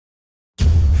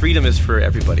Freedom is for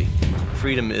everybody.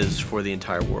 Freedom is for the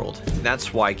entire world.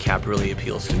 That's why Cap really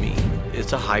appeals to me.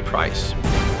 It's a high price.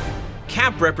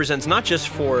 Cap represents not just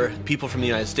for people from the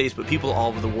United States, but people all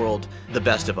over the world, the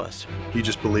best of us. He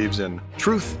just believes in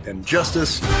truth and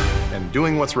justice and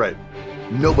doing what's right.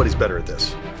 Nobody's better at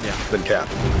this than Cap.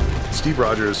 Steve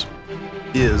Rogers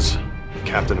is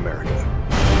Captain America.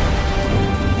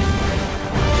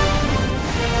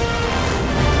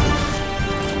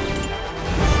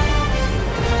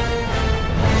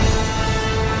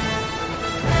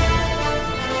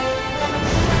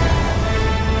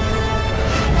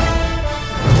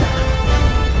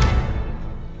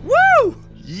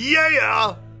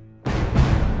 Yeah!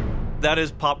 That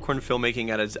is popcorn filmmaking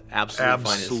at its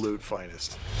absolute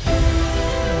finest.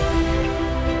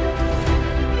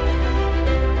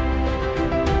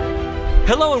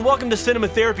 Hello and welcome to Cinema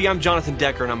Therapy. I'm Jonathan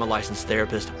Decker and I'm a licensed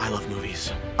therapist. I love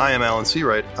movies. I am Alan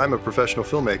Seawright. I'm a professional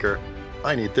filmmaker.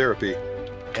 I need therapy,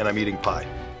 and I'm eating pie.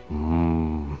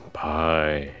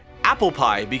 Pie. Apple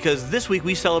pie, because this week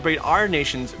we celebrate our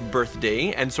nation's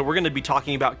birthday, and so we're going to be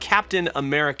talking about Captain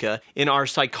America in our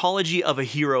Psychology of a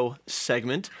Hero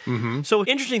segment. So,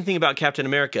 interesting thing about Captain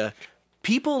America,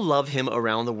 people love him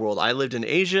around the world. I lived in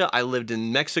Asia, I lived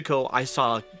in Mexico, I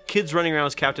saw kids running around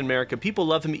as Captain America. People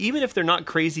love him even if they're not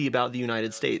crazy about the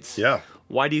United States. Yeah.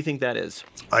 Why do you think that is?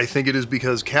 I think it is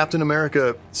because Captain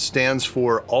America stands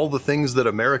for all the things that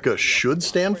America should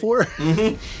stand for.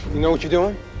 You know what you're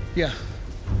doing? Yeah.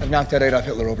 I've knocked that Adolf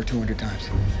Hitler over 200 times.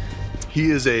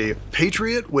 He is a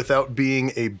patriot without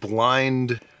being a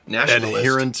blind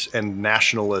adherent and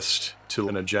nationalist to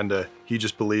an agenda. He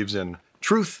just believes in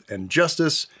truth and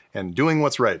justice and doing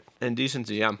what's right. And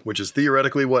decency, yeah. Which is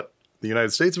theoretically what the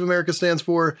United States of America stands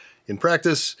for. In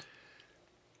practice,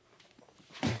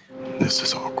 this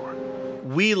is awkward.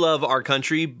 We love our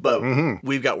country, but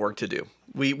we've got work to do.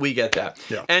 We get that.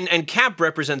 Yeah. And Cap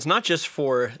represents not just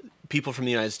for people from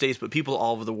the United States, but people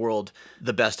all over the world,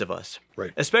 the best of us.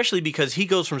 Right. Especially because he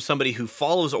goes from somebody who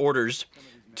follows orders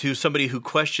to somebody who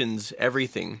questions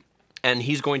everything, and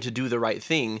he's going to do the right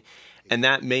thing, and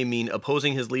that may mean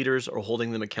opposing his leaders or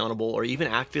holding them accountable or even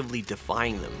actively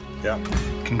defying them. Yeah.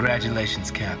 Congratulations,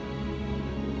 Cap.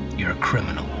 You're a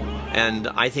criminal. And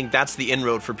I think that's the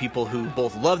inroad for people who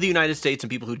both love the United States and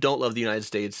people who don't love the United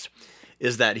States,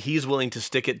 is that he's willing to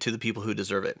stick it to the people who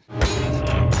deserve it.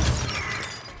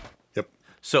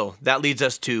 So that leads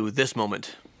us to this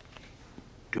moment.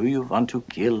 Do you want to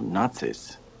kill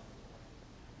Nazis?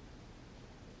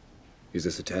 Is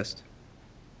this a test?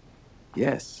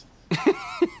 Yes.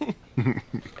 I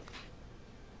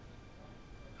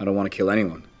don't want to kill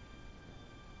anyone.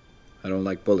 I don't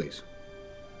like bullies.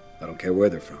 I don't care where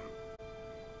they're from.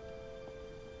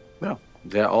 Well,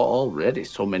 there are already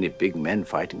so many big men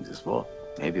fighting this war.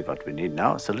 Maybe what we need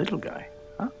now is a little guy.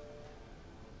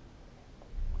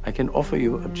 I can offer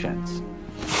you a chance.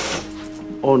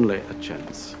 Only a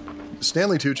chance.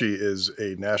 Stanley Tucci is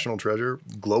a national treasure,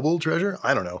 global treasure.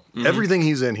 I don't know. Everything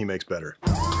he's in, he makes better.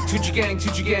 Tucci gang,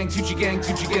 Tucci gang, Tucci gang,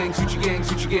 Tucci gang, Tucci gang,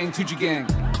 Tucci gang, Tucci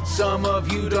gang. Some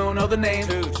of you don't know the name,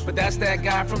 but that's that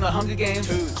guy from the Hunger Games.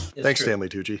 Thanks, Stanley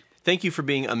Tucci. Thank you for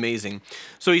being amazing.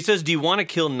 So he says, do you want to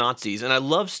kill Nazis? And I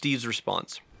love Steve's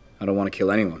response. I don't want to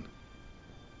kill anyone.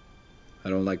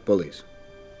 I don't like bullies.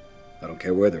 I don't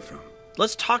care where they're from.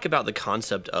 Let's talk about the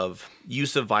concept of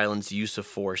use of violence, use of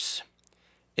force,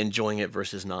 enjoying it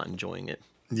versus not enjoying it.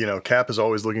 You know, Cap is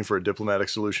always looking for a diplomatic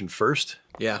solution first.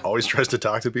 Yeah. Always tries to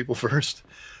talk to people first.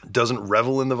 Doesn't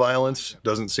revel in the violence.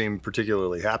 Doesn't seem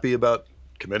particularly happy about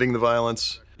committing the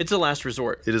violence. It's a last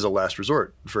resort. It is a last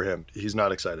resort for him. He's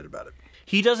not excited about it.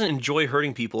 He doesn't enjoy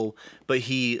hurting people, but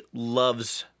he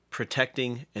loves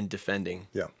protecting and defending.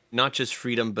 Yeah. Not just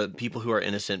freedom, but people who are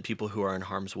innocent, people who are in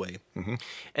harm's way.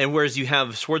 And whereas you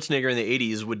have Schwarzenegger in the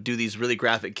 80s would do these really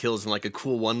graphic kills in like a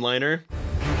cool one-liner.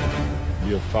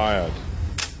 You're fired.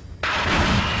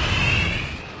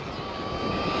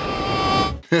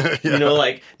 You know,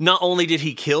 like, not only did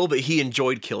he kill, but he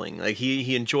enjoyed killing. Like,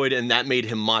 he enjoyed it, and that made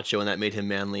him macho, and that made him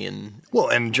manly. And well,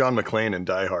 and John McClane in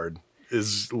Die Hard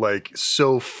is, like,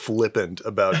 so flippant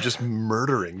about just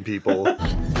murdering people.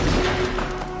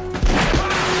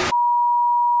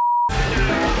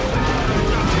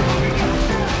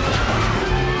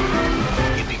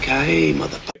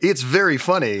 It's very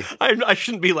funny. I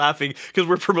shouldn't be laughing because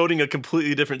we're promoting a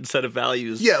completely different set of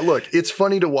values. Yeah, look, it's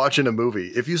funny to watch in a movie.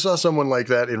 If you saw someone like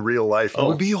that in real life, you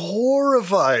would be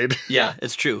horrified. Yeah,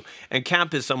 it's true. And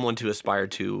Cap is someone to aspire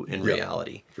to in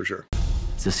reality. For sure.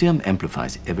 The serum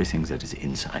amplifies everything that is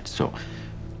inside. So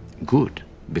good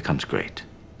becomes great.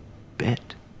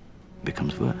 Bad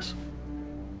becomes worse.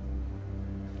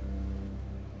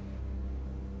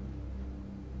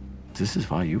 This is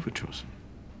why you were chosen.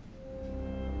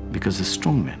 Because a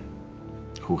strong man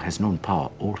who has known power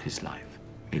all his life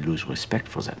may lose respect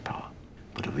for that power.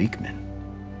 But a weak man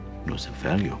knows the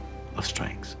value of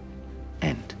strength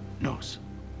and knows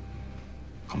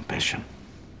compassion.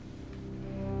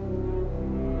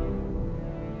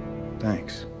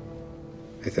 Thanks.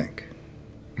 I think.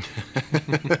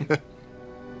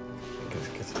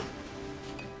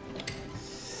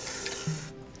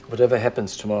 Whatever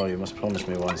happens tomorrow, you must promise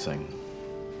me one thing.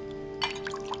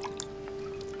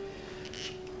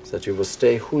 That you will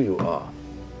stay who you are.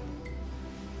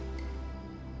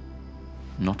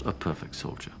 Not a perfect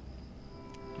soldier,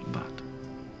 but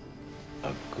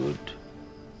a good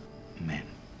man.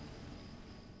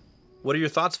 What are your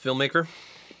thoughts, filmmaker?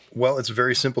 Well, it's a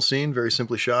very simple scene, very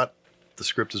simply shot. The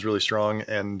script is really strong,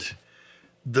 and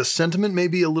the sentiment may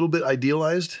be a little bit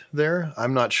idealized there.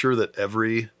 I'm not sure that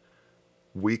every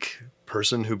weak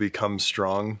person who becomes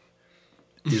strong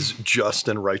is just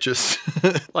and righteous.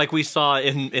 Like we saw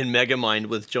in Megamind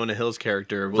with Jonah Hill's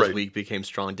character, was Right. weak, became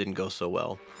strong, didn't go so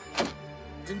well.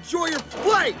 Enjoy your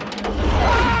flight!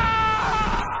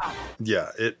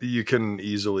 Yeah, you can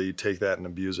easily take that and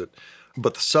abuse it.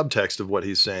 But the subtext of what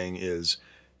he's saying is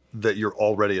that you're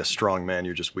already a strong man,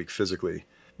 you're just weak physically.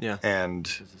 Yeah.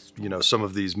 And, you know, some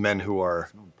of these men who are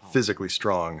physically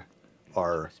strong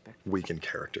are weak in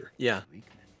character. Yeah.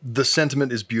 The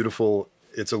sentiment is beautiful.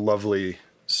 It's a lovely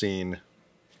scene,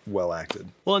 well acted.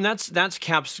 Well, and that's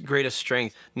Cap's greatest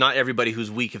strength. Not everybody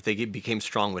who's weak, if they became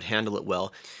strong, would handle it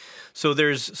well. So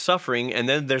there's suffering, and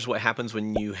then there's what happens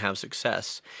when you have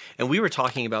success. And we were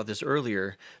talking about this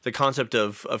earlier, the concept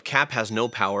of Cap has no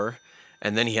power,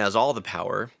 and then he has all the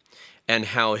power, and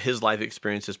how his life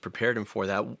experiences prepared him for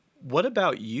that. What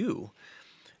about you?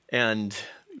 And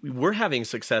we're having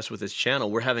success with this channel.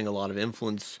 We're having a lot of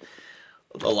influence.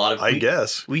 I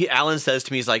guess. Alan says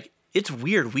to me, he's like, it's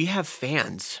weird. We have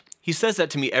fans. He says that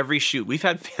to me every shoot. We've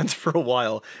had fans for a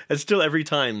while, and still every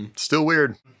time. Still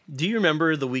weird. Do you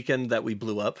remember the weekend that we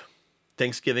blew up?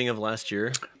 Thanksgiving of last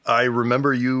year? I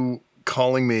remember you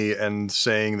calling me and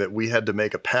saying that we had to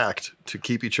make a pact to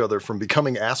keep each other from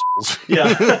becoming assholes.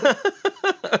 Yeah.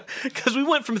 Because we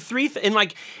went from in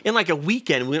like a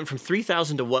weekend, we went from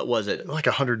 3,000 to what was it? Like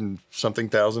 100 and something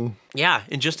thousand. Yeah,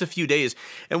 in just a few days.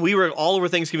 And we were all over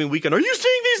Thanksgiving weekend. Are you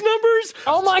seeing these numbers?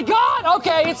 Oh my God!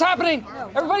 Okay, it's happening.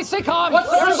 Everybody stay calm.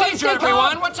 What's the procedure,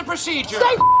 everyone? What's the procedure?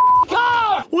 Stay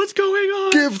calm! What's going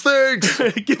on? Give thanks!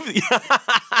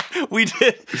 We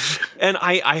did. And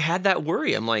I had that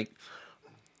worry. I'm like,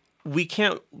 we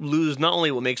can't lose not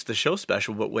only what makes the show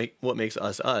special, but what makes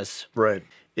us us. Right.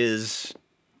 Is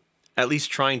at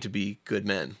least trying to be good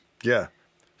men. Yeah.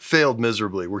 Failed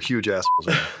miserably. We're huge assholes.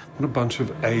 What a bunch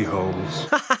of a-holes.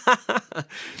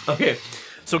 Okay,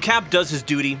 so Cap does his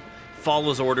duty,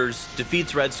 follows orders,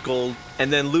 defeats Red Skull,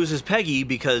 and then loses Peggy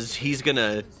because he's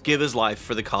gonna give his life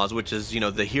for the cause, which is, you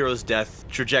know, the hero's death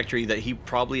trajectory that he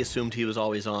probably assumed he was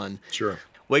always on. Sure.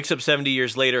 Wakes up 70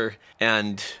 years later,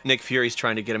 and Nick Fury's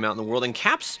trying to get him out in the world. And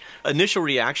Cap's initial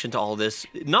reaction to all this,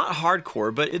 not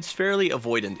hardcore, but it's fairly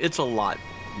avoidant. It's a lot.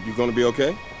 You gonna be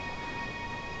okay?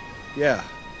 Yeah,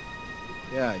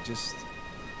 I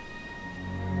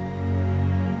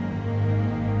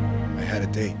had a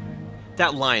date.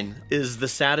 That line is the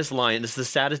saddest line. It's the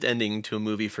saddest ending to a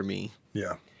movie for me.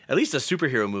 Yeah. At least a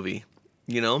superhero movie,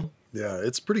 you know? Yeah,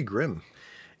 it's pretty grim.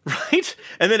 Right?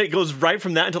 And then it goes right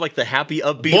from that into like the happy,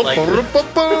 upbeat, like...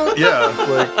 Yeah,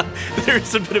 like...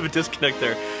 There's a bit of a disconnect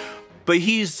there. But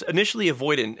he's initially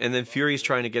avoidant, and then Fury's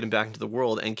trying to get him back into the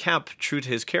world, and Cap, true to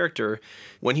his character,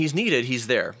 when he's needed, he's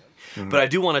there. But I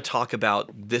do want to talk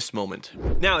about this moment.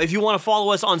 Now, if you want to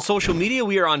follow us on social media,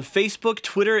 we are on Facebook,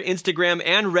 Twitter, Instagram,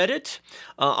 and Reddit.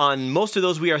 On most of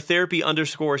those, we are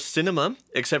therapy_cinema,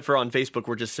 except for on Facebook,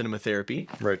 we're just cinema therapy.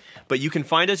 Right. But you can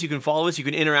find us, you can follow us, you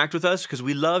can interact with us, because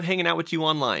we love hanging out with you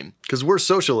online. Because we're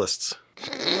socialists.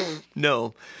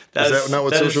 No. Is that not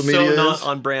what social media is? Not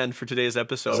on brand for today's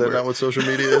episode. Is that not what social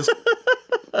media is?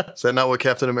 Is that not what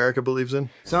Captain America believes in?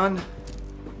 Son,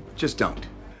 just don't.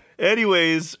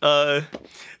 Anyways, okay.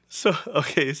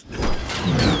 It's gonna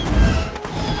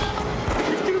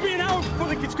be an hour before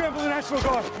they can scramble the National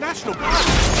Guard. National Guard?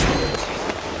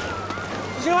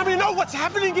 Does you let me know what's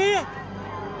happening here?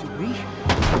 Did we?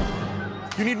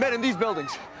 You need men in these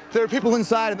buildings. There are people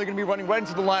inside and they're gonna be running right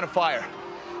into the line of fire.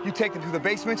 You take them through the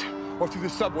basement or through the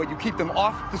subway. You keep them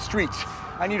off the streets.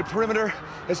 I need a perimeter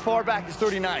as far back as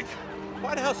 39th.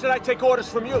 Why the hell should I take orders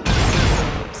from you?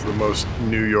 It's the most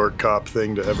New York cop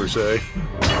thing to ever say.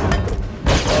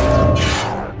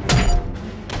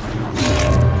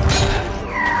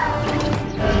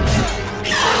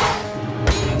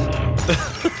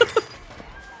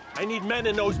 men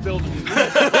in those buildings. We need to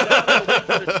get out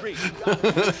of the street.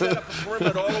 Set up a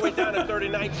perimeter all the way down to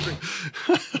 39th Street.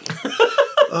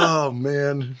 Oh,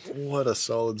 man. What a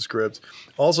solid script.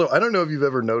 Also, I don't know if you've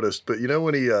ever noticed, but you know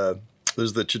when he,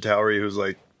 there's the Chitauri who's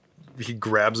like, he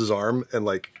grabs his arm and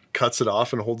like cuts it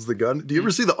off and holds the gun. Do you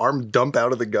ever see the arm dump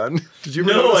out of the gun? Did you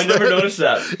ever notice I never noticed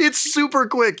that. It's super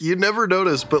quick. You never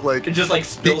notice, but like it just like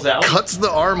spills out. Cuts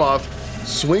the arm off,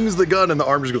 swings the gun, and the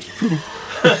arm just goes.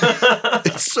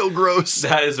 It's so gross.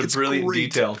 That is a brilliant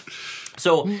detail.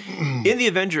 So, in the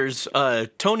Avengers,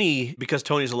 Tony, because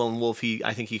Tony's a lone wolf,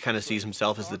 I think he kind of sees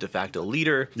himself as the de facto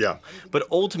leader. Yeah. But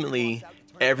ultimately,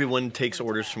 everyone takes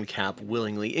orders from Cap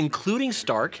willingly, including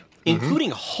Stark,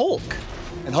 including Hulk.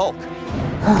 And Hulk.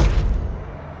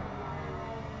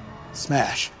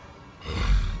 Smash.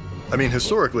 I mean,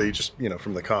 historically, just, you know,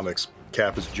 from the comics,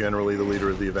 Cap is generally the leader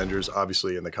of the Avengers.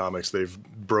 Obviously, in the comics, they've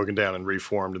broken down and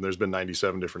reformed, and there's been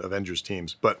 97 different Avengers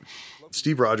teams. But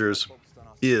Steve Rogers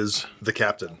is the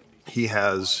captain. He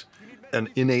has an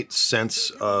innate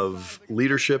sense of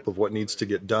leadership, of what needs to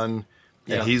get done,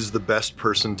 and he's the best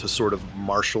person to sort of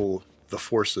marshal the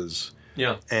forces.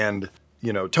 Yeah. And,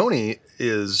 you know, Tony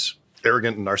is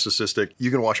arrogant and narcissistic. You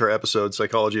can watch our episode,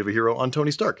 Psychology of a Hero, on Tony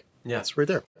Stark. Yeah. It's right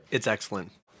there. It's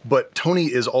excellent. But Tony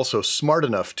is also smart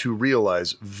enough to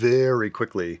realize very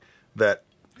quickly that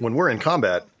when we're in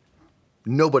combat,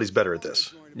 nobody's better at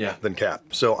this than Cap.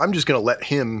 So I'm just going to let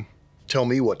him tell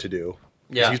me what to do.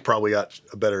 Yeah. He's probably got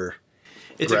a better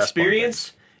It's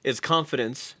experience, it's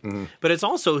confidence, but it's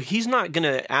also, he's not going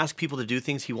to ask people to do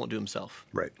things he won't do himself.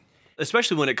 Right.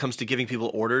 Especially when it comes to giving people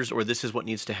orders or this is what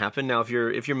needs to happen. Now, if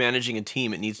you're managing a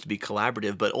team, it needs to be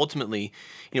collaborative. But ultimately,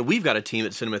 you know, we've got a team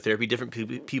at Cinema Therapy.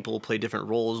 Different people play different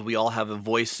roles. We all have a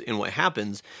voice in what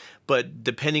happens. But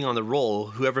depending on the role,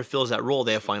 whoever fills that role,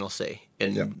 they have final say.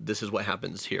 And this is what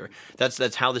happens here.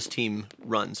 That's how this team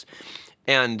runs.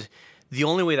 And the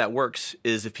only way that works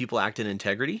is if people act in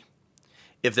integrity,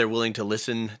 if they're willing to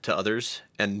listen to others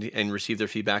and receive their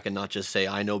feedback and not just say,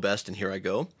 I know best and here I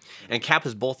go. And Cap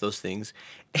is both those things.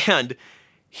 And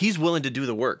he's willing to do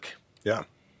the work. Yeah.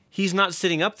 He's not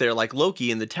sitting up there like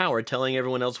Loki in the tower telling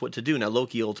everyone else what to do. Now,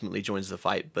 Loki ultimately joins the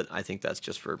fight, but I think that's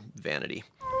just for vanity.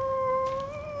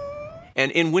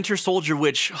 And in Winter Soldier,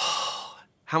 which,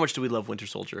 how much do we love Winter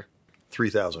Soldier?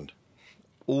 3,000.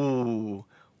 Ooh,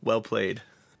 well played.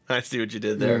 I see what you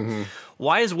did there.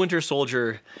 Why is Winter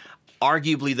Soldier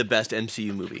arguably the best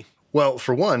MCU movie? Well,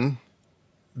 for one,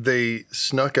 they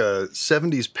snuck a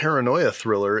 70s paranoia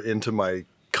thriller into my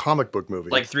comic book movie.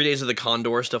 Like 3 Days of the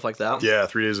Condor, stuff like that? Yeah,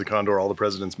 3 Days of the Condor, All the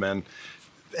President's Men.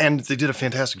 And they did a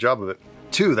fantastic job of it.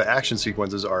 Two, the action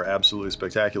sequences are absolutely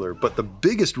spectacular. But the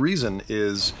biggest reason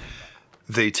is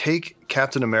they take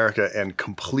Captain America and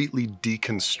completely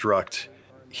deconstruct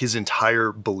his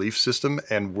entire belief system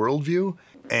and worldview.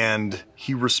 And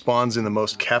he responds in the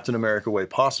most Captain America way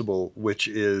possible, which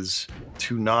is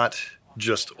to not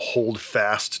just hold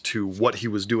fast to what he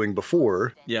was doing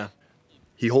before. Yeah.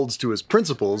 He holds to his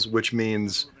principles, which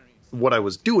means what I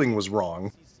was doing was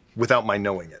wrong without my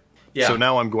knowing it. Yeah. So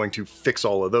now I'm going to fix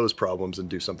all of those problems and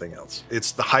do something else.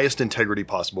 It's the highest integrity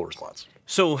possible response.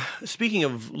 So speaking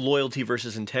of loyalty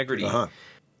versus integrity,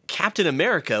 Captain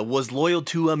America was loyal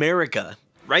to America.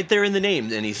 Right there in the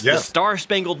name, and he's the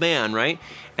Star-Spangled Man, right?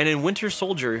 And in Winter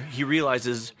Soldier, he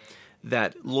realizes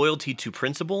that loyalty to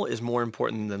principle is more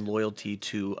important than loyalty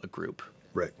to a group.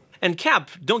 Right. And Cap,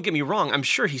 don't get me wrong, I'm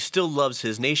sure he still loves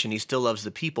his nation, he still loves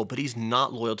the people, but he's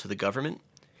not loyal to the government.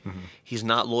 He's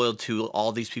not loyal to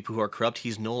all these people who are corrupt.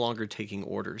 He's no longer taking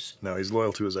orders. No, he's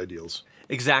loyal to his ideals.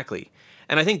 Exactly.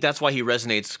 And I think that's why he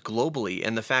resonates globally.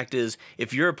 And the fact is,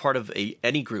 if you're a part of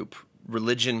any group,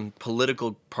 religion,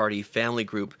 political party, family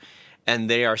group, and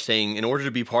they are saying, in order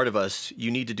to be part of us, you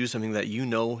need to do something that you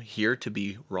know here to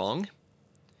be wrong.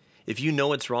 If you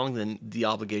know it's wrong, then the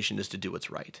obligation is to do what's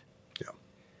right.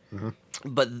 Yeah.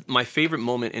 But my favorite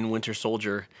moment in Winter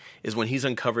Soldier is when he's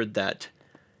uncovered that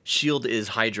S.H.I.E.L.D. is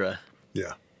Hydra.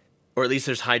 Yeah. Or at least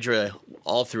there's Hydra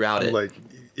all throughout it. Like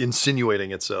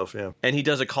insinuating itself, yeah. And he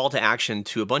does a call to action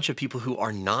to a bunch of people who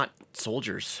are not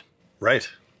soldiers. Right.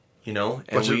 You know?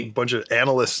 And bunch of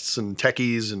analysts and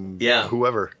techies and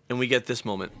whoever. And we get this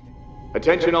moment.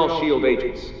 Attention all S.H.I.E.L.D.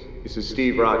 agents. This is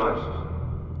Steve Rogers.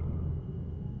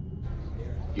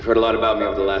 You've heard a lot about me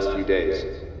over the last few days.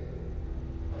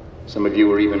 Some of you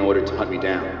were even ordered to hunt me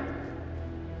down.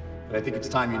 But I think it's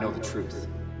time you know the truth.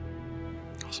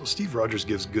 Also, Steve Rogers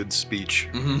gives good speech.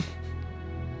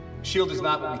 S.H.I.E.L.D. is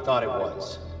not what we thought it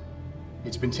was.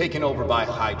 It's been taken over by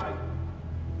Hydra.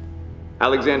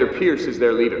 Alexander Pierce is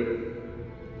their leader.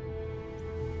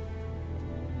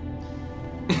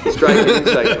 The Strike and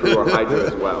Insight crew are Hydra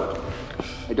as well.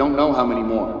 I don't know how many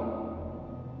more.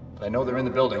 But I know they're in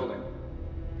the building.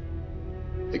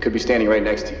 They could be standing right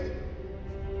next to you.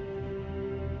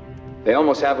 They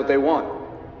almost have what they want.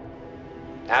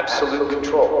 Absolute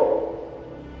control.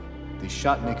 They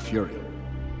shot Nick Fury.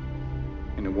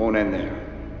 And it won't end there.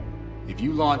 If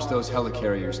you launch those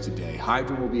helicarriers today,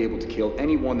 Hydra will be able to kill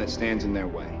anyone that stands in their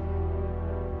way.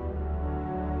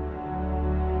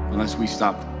 Unless we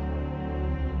stop them.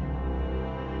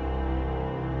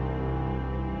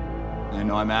 I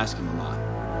know I'm asking a lot.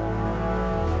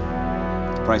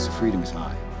 The price of freedom is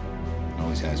high. It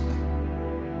always has been.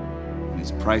 And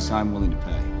it's a price I'm willing to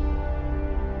pay.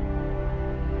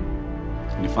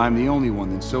 And if I'm the only one,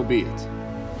 then so be it.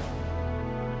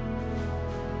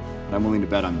 But I'm willing to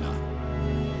bet I'm not.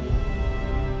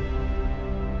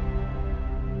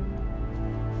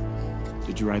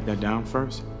 Did you write that down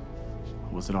first?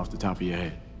 Or was it off the top of your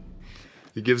head?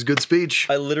 He gives good speech.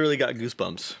 I literally got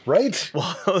goosebumps. Right?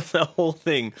 Wow, the whole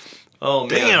thing. Oh,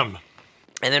 damn. Man.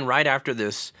 And then right after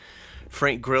this,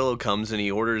 Frank Grillo comes and he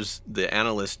orders the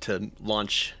analyst to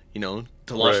launch, the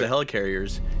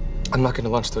helicarriers. I'm not going to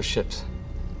launch those ships.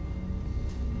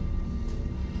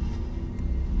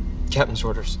 Captain's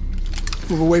orders.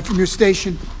 Move away from your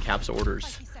station. Cap's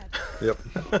orders. Yep.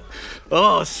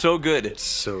 Oh, so good. It's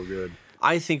so good.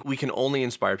 I think we can only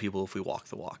inspire people if we walk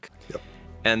the walk. Yep.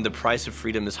 And the price of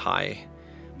freedom is high,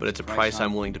 but it's a price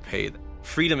I'm willing to pay.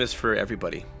 Freedom is for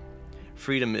everybody.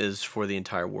 Freedom is for the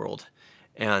entire world.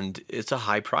 And it's a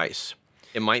high price.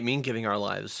 It might mean giving our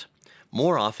lives.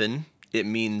 More often, it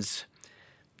means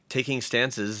taking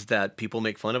stances that people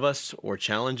make fun of us or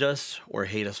challenge us or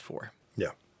hate us for.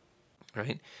 Yeah.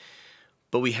 Right?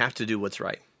 But we have to do what's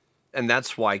right. And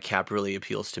that's why Cap really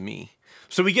appeals to me.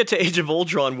 So we get to Age of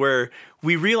Ultron where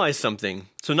we realize something.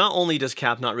 So not only does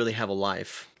Cap not really have a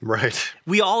life. Right.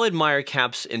 We all admire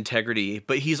Cap's integrity,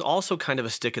 but he's also kind of a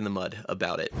stick in the mud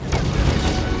about it.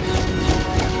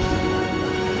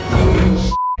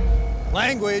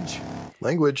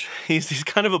 Language. He's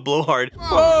kind of a blowhard.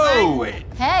 Whoa!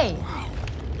 Hey.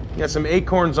 You got some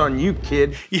acorns on you,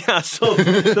 kid. Yeah, so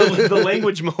the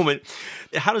language moment,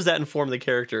 how does that inform the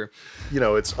character?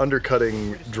 It's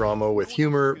undercutting drama with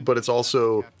humor, but it's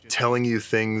also telling you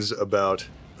things about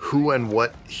who and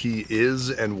what he is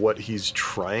and what he's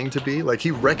trying to be. Like,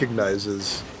 he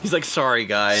recognizes... He's like, sorry,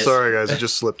 guys. Sorry, guys, it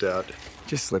just slipped out.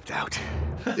 Just slipped out.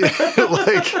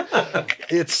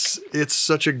 It's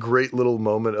such a great little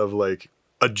moment of, like,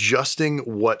 adjusting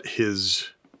what his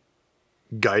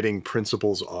guiding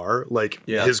principles are. Like,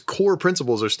 his core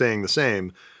principles are staying the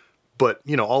same, but,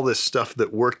 all this stuff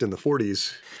that worked in the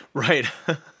 40s. Right.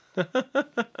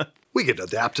 We could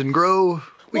adapt and grow.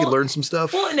 We could learn some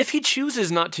stuff. Well, and if he chooses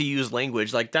not to use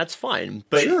language, like, that's fine.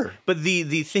 But, sure. But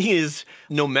the thing is,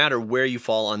 no matter where you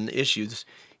fall on the issues,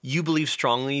 you believe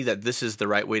strongly that this is the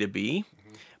right way to be,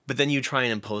 but then you try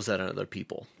and impose that on other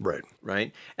people. Right.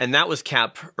 Right? And that was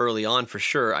Cap early on, for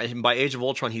sure. By Age of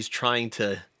Ultron, he's trying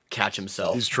to catch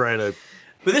himself. He's trying to...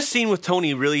 But this scene with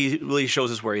Tony really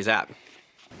shows us where he's at.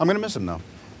 I'm going to miss him, though.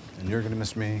 And you're going to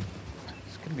miss me.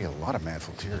 It's going to be a lot of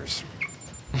manful tears.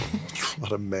 A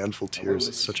lot of manful tears.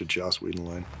 It's such a Joss Whedon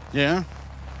line. Yeah?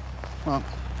 Well,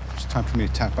 it's time for me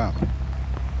to tap out.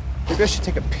 Maybe I should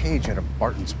take a page out of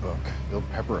Barton's book. Build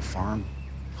Pepper a farm.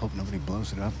 Hope nobody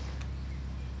blows it up.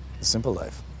 The simple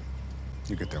life.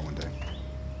 You get there one day.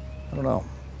 I don't know.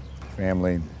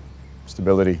 Family,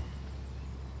 stability.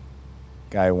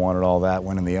 Guy who wanted all that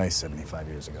went in the ice 75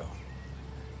 years ago.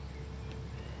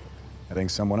 I think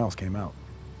someone else came out.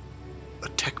 A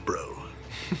tech bro.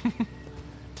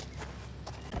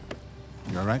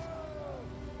 You all right?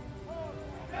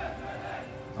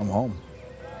 I'm home.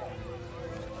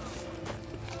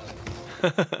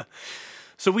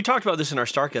 So we talked about this in our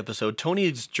Stark episode.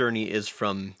 Tony's journey is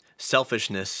from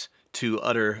selfishness to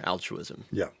utter altruism.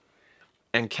 Yeah.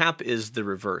 And Cap is the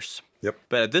reverse. Yep.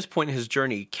 But at this point in his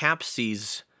journey, Cap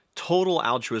sees total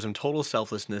altruism, total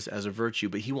selflessness as a virtue,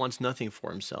 but he wants nothing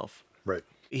for himself. Right.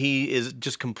 He is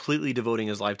just completely devoting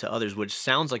his life to others, which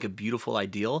sounds like a beautiful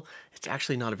ideal. It's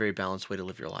actually not a very balanced way to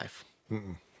live your life.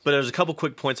 Mm-mm. But there's a couple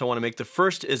quick points I want to make. The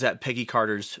first is at Peggy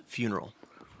Carter's funeral.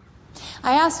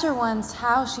 I asked her once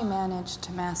how she managed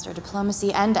to master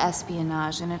diplomacy and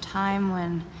espionage in a time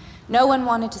when no one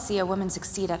wanted to see a woman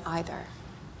succeed at either.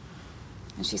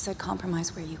 And she said,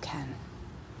 compromise where you can.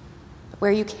 But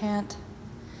where you can't,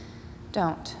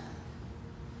 don't.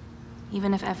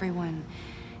 Even if everyone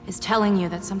is telling you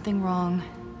that something wrong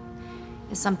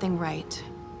is something right.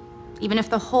 Even if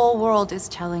the whole world is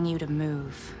telling you to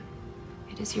move,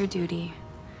 it is your duty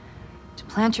to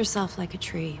plant yourself like a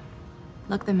tree,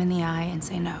 look them in the eye and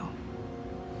say, no,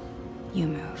 you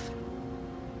move.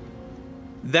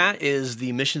 That is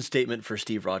the mission statement for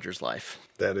Steve Rogers' life.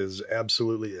 That is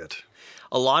absolutely it.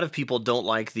 A lot of people don't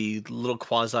like the little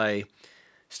quasi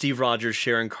Steve Rogers,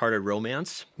 Sharon Carter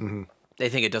romance. Mm-hmm. They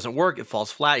think it doesn't work. It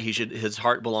falls flat. His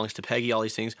heart belongs to Peggy, all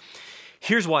these things.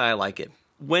 Here's why I like it.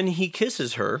 When he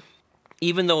kisses her,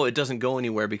 even though it doesn't go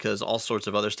anywhere because all sorts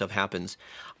of other stuff happens,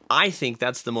 I think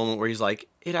that's the moment where he's like,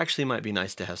 it actually might be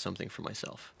nice to have something for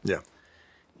myself. Yeah.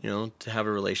 You know, to have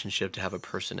a relationship, to have a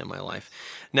person in my life.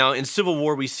 Now, in Civil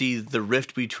War, we see the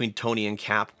rift between Tony and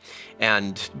Cap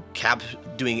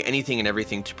doing anything and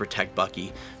everything to protect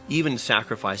Bucky, even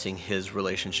sacrificing his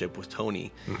relationship with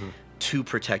Tony to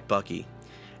protect Bucky.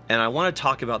 And I want to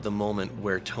talk about the moment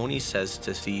where Tony says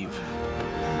to Steve,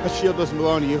 that shield doesn't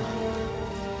belong to you.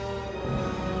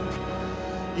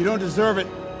 You don't deserve it.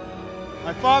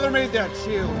 My father made that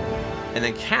shield. And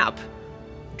then Cap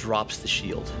drops the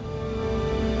shield.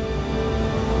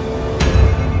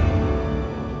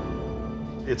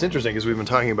 It's interesting because we've been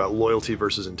talking about loyalty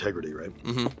versus integrity, right?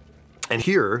 Mm-hmm. And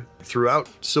here, throughout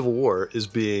Civil War, is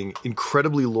being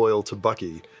incredibly loyal to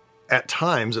Bucky. At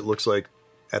times, it looks like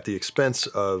at the expense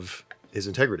of his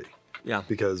integrity. Yeah.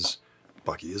 Because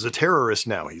Bucky is a terrorist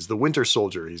now. He's the Winter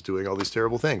Soldier. He's doing all these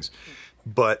terrible things.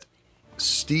 But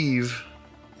Steve,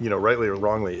 you know, rightly or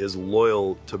wrongly, is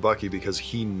loyal to Bucky because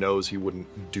he knows he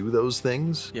wouldn't do those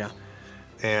things. Yeah.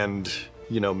 And,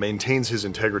 you know, maintains his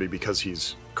integrity because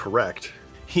he's correct.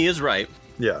 He is right.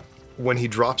 Yeah. When he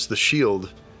drops the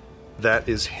shield, that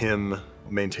is him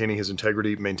maintaining his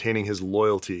integrity, maintaining his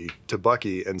loyalty to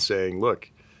Bucky and saying, look,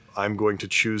 I'm going to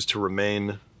choose to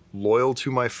remain loyal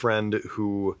to my friend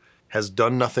who has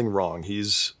done nothing wrong.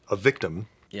 He's a victim.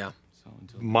 Yeah.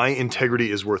 My integrity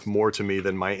is worth more to me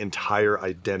than my entire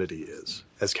identity is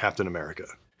as Captain America.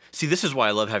 See, this is why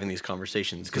I love having these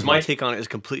conversations, because my take on it is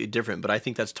completely different, but I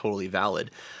think that's totally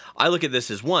valid. I look at this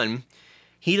as, one,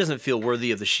 he doesn't feel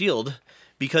worthy of the shield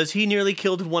because he nearly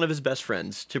killed one of his best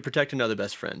friends to protect another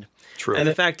best friend. True. And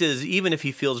the fact is, even if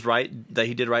he feels right, that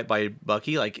he did right by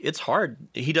Bucky, like, it's hard.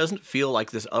 He doesn't feel like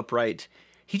this upright.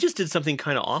 He just did something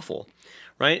kind of awful,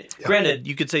 right? Yeah. Granted,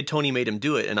 you could say Tony made him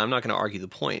do it, and I'm not going to argue the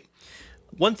point.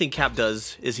 One thing Cap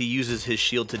does is he uses his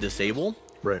shield to disable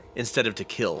instead of to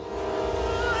kill.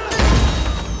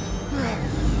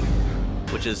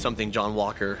 Which is something John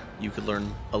Walker, you could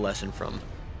learn a lesson from.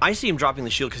 I see him dropping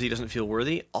the shield because he doesn't feel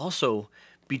worthy. Also,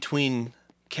 between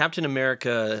Captain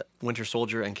America Winter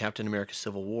Soldier and Captain America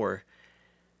Civil War,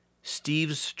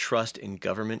 Steve's trust in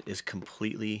government is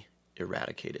completely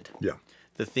eradicated. Yeah.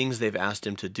 The things they've asked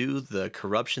him to do, the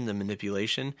corruption, the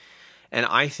manipulation, and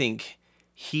I think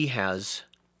he has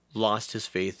lost his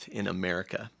faith in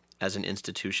America as an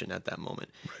institution at that moment.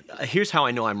 Right. Here's how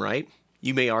I know I'm right.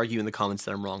 You may argue in the comments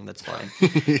that I'm wrong, that's fine.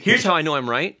 Here's how I know I'm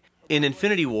right. In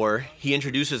Infinity War, he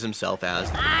introduces himself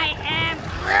as, I am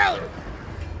Groot!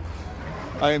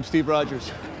 I am Steve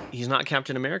Rogers. He's not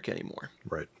Captain America anymore.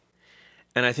 Right.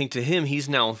 And I think to him, he's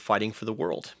now fighting for the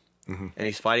world. And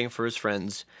he's fighting for his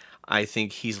friends. I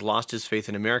think he's lost his faith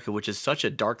in America, which is such a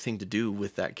dark thing to do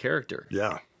with that character.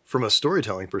 Yeah. From a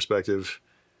storytelling perspective,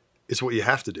 it's what you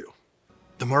have to do.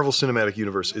 The Marvel Cinematic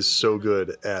Universe is so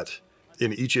good at,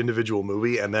 in each individual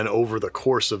movie, and then over the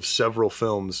course of several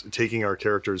films, taking our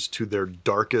characters to their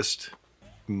darkest,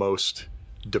 most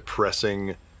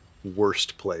depressing,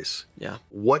 worst place. Yeah.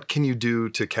 What can you do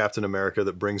to Captain America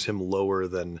that brings him lower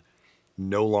than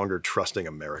no longer trusting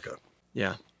America?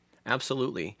 Yeah,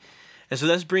 absolutely. And so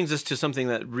this brings us to something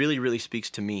that really, really speaks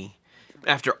to me.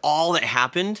 After all that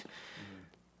happened,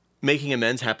 making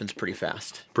amends happens pretty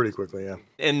fast. Pretty quickly, yeah.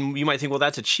 And you might think, well,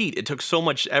 that's a cheat. It took so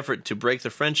much effort to break the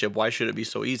friendship. Why should it be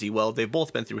so easy? Well, they've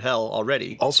both been through hell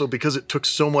already. Also, because it took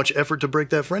so much effort to break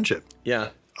that friendship. Yeah.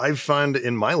 I've found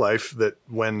in my life that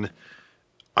when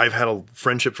I've had a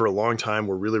friendship for a long time,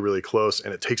 we're really, really close,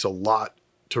 and it takes a lot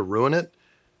to ruin it,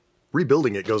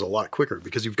 rebuilding it goes a lot quicker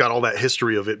because you've got all that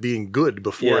history of it being good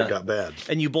before it got bad.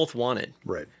 And you both want it.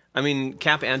 Right. I mean,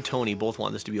 Cap and Tony both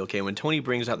want this to be okay. When Tony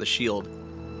brings out the shield...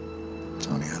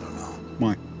 Tony, I don't know.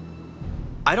 Why?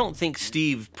 I don't think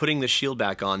Steve putting the shield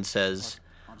back on says,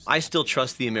 I still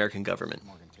trust the American government.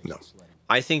 No.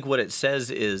 I think what it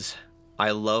says is,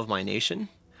 I love my nation,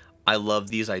 I love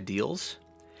these ideals,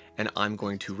 and I'm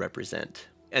going to represent.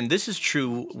 And this is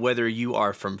true whether you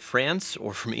are from France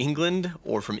or from England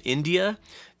or from India.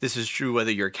 This is true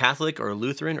whether you're Catholic or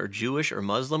Lutheran or Jewish or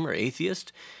Muslim or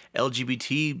atheist,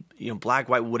 LGBT, black,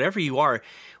 white, whatever you are.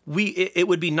 It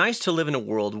would be nice to live in a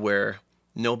world where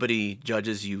nobody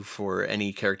judges you for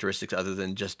any characteristics other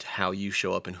than just how you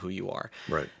show up and who you are.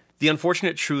 Right. The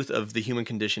unfortunate truth of the human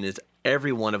condition is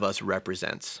every one of us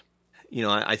represents.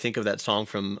 I think of that song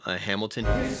from Hamilton.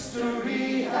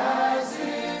 History has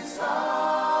it.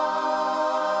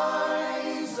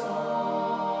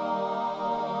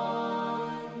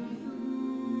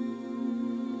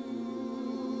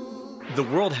 The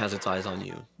world has its eyes on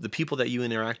you. The people that you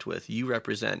interact with, you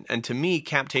represent. And to me,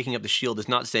 Cap taking up the shield is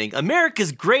not saying,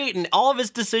 America's great and all of its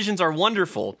decisions are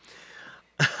wonderful.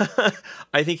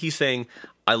 I think he's saying,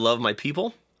 I love my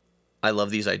people. I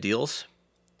love these ideals.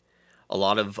 A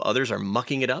lot of others are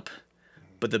mucking it up,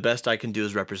 but the best I can do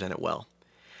is represent it well.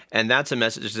 And that's a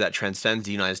message that transcends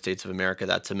the United States of America.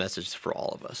 That's a message for all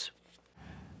of us.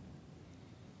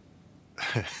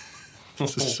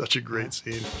 This is such a great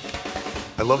scene.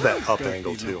 I love that up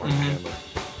angle, too, on the camera.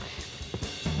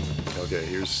 Okay,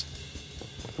 here's...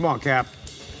 Come on, Cap.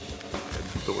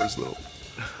 Thor's little...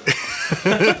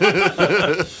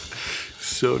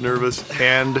 So nervous.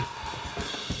 And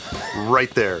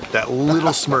right there, that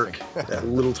little smirk. That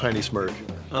little tiny smirk.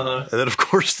 And then, of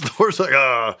course, Thor's like,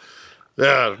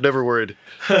 yeah, never worried.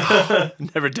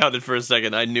 Never doubted for a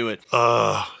second. I knew it.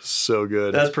 So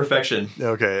good. That's perfection.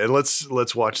 Okay, and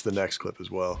let's watch the next clip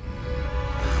as well.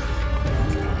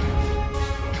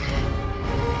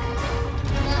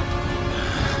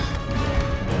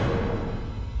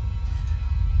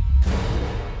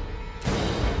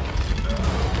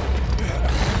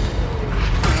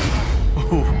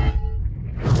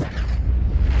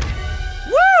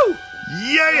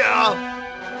 Yeah!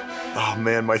 Oh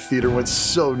man, my theater went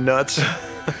so nuts.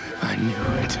 I knew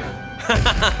it.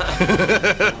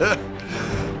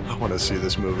 I want to see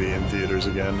this movie in theaters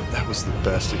again. That was the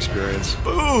best experience.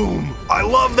 Boom! I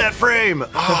love that frame!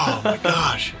 Oh my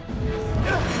gosh.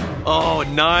 Oh,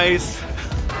 nice.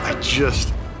 I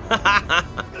just...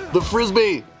 The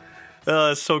Frisbee!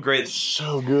 So great. It's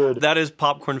so good. That is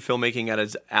popcorn filmmaking at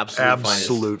its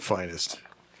absolute finest.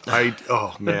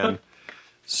 Oh man.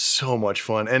 So much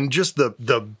fun. And just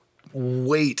the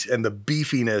weight and the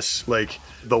beefiness, like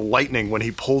the lightning, when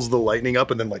he pulls the lightning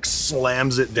up and then like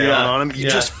slams it down on him, you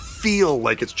just feel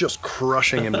like it's just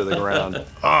crushing him to the ground.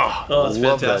 I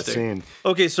love fantastic. That scene.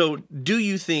 Okay, so do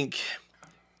you think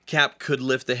Cap could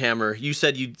lift the hammer? You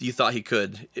said you thought he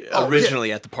could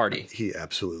originally at the party. He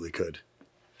absolutely could.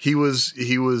 He was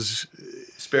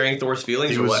sparing Thor's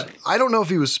feelings or what? I don't know if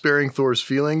he was sparing Thor's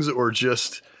feelings or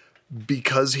just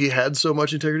because he had so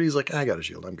much integrity. He's like, I got a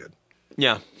shield, I'm good.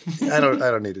 Yeah. I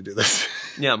don't need to do this.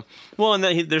 Yeah. Well, and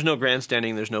then there's no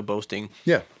grandstanding, there's no boasting.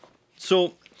 Yeah.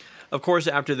 So, of course,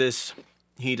 after this,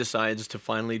 he decides to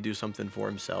finally do something for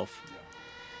himself.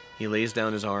 He lays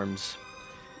down his arms.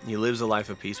 He lives a life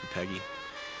of peace with Peggy.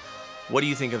 What do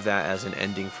you think of that as an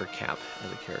ending for Cap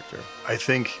as a character? I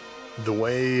think the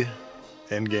way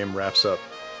Endgame wraps up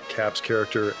Cap's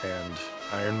character and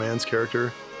Iron Man's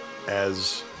character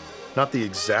as not the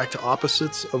exact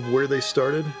opposites of where they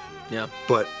started,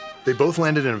 but they both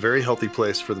landed in a very healthy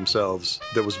place for themselves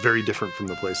that was very different from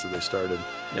the place that they started.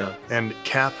 Yeah. And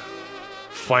Cap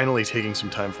finally taking some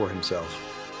time for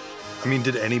himself. I mean,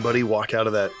 did anybody walk out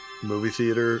of that movie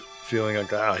theater feeling like,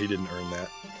 he didn't earn that?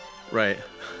 Right.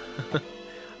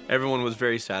 Everyone was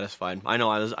very satisfied. I know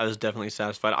I was definitely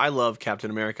satisfied. I love Captain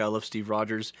America. I love Steve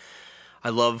Rogers. I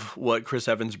love what Chris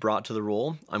Evans brought to the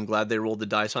role. I'm glad they rolled the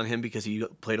dice on him because he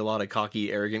played a lot of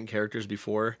cocky, arrogant characters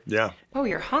before. Yeah. Oh,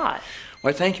 you're hot.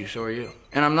 Why, thank you. So are you.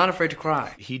 And I'm not afraid to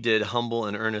cry. He did humble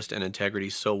and earnest and integrity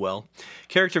so well.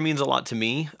 Character means a lot to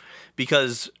me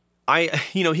because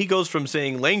he goes from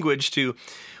saying language to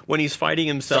when he's fighting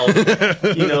himself, Oh,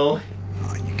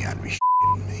 you gotta be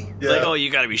shitting me. He's like, oh, you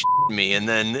gotta be shitting me. And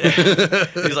then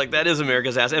he's like, that is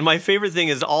America's ass. And my favorite thing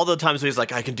is all the times where he's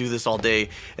like, I can do this all day.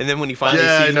 And then when he finally sees...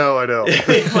 I know.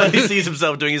 He finally sees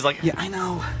himself doing, he's like... Yeah, I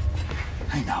know.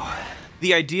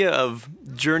 The idea of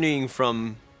journeying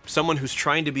from someone who's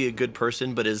trying to be a good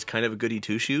person but is kind of a goody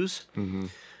two-shoes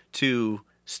to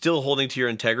still holding to your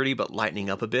integrity but lightening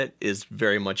up a bit is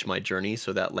very much my journey,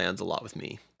 so that lands a lot with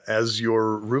me. As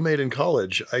your roommate in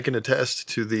college, I can attest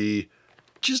to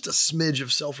just a smidge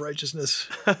of self-righteousness.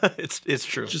 It's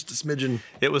true. Just a smidgen.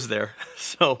 It was there.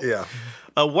 So yeah.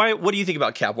 What do you think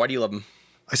about Cap? Why do you love him?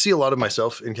 I see a lot of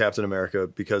myself in Captain America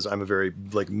because I'm a very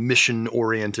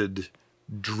mission-oriented,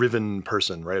 driven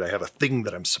person, right? I have a thing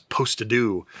that I'm supposed to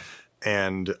do,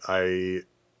 and I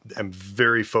am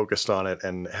very focused on it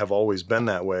and have always been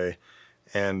that way.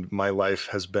 And my life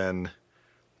has been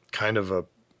kind of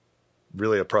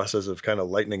really a process of kind of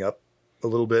lightening up a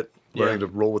little bit, learning to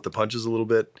roll with the punches a little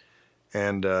bit.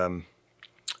 And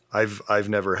I've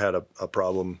never had a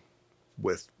problem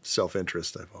with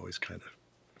self-interest. I've always kind of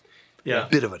a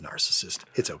bit of a narcissist.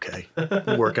 It's okay.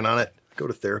 I'm working on it. Go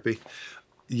to therapy.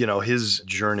 His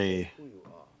journey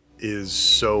is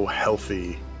so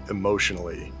healthy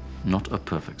emotionally. Not a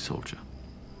perfect soldier,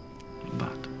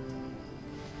 but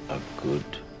a good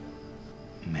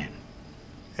man.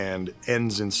 And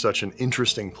ends in such an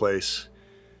interesting place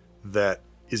that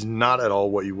is not at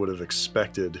all what you would have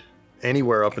expected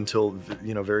anywhere up until,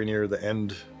 you know, very near the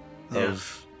end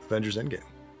of Avengers Endgame.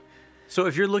 So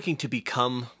if you're looking to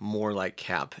become more like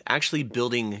Cap, actually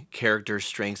building character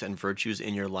strengths and virtues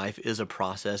in your life is a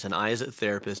process, and I as a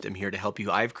therapist am here to help you.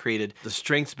 I've created the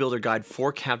Strengths Builder Guide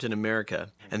for Captain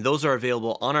America, and those are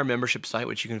available on our membership site,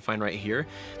 which you can find right here.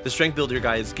 The Strength Builder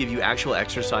Guides give you actual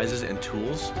exercises and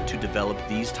tools to develop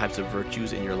these types of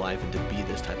virtues in your life and to be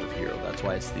this type of hero. That's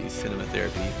why it's the Cinema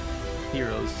Therapy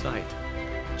Heroes site.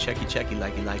 Checky, checky,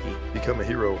 likey, likey. Become a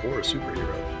hero or a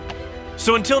superhero.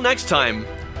 So until next time,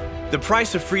 the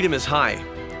price of freedom is high,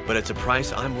 but it's a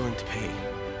price I'm willing to pay.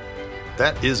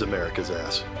 That is America's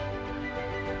ass.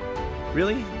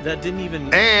 Really? That didn't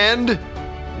even... And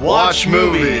watch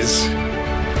movies.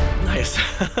 Nice.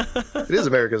 It is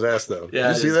America's ass, though. Yeah,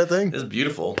 Did you see that thing? It's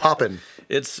beautiful. Poppin'.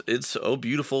 It's oh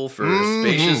beautiful for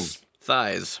spacious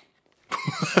thighs.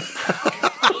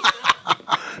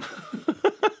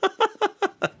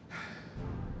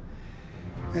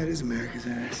 That is America's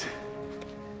ass.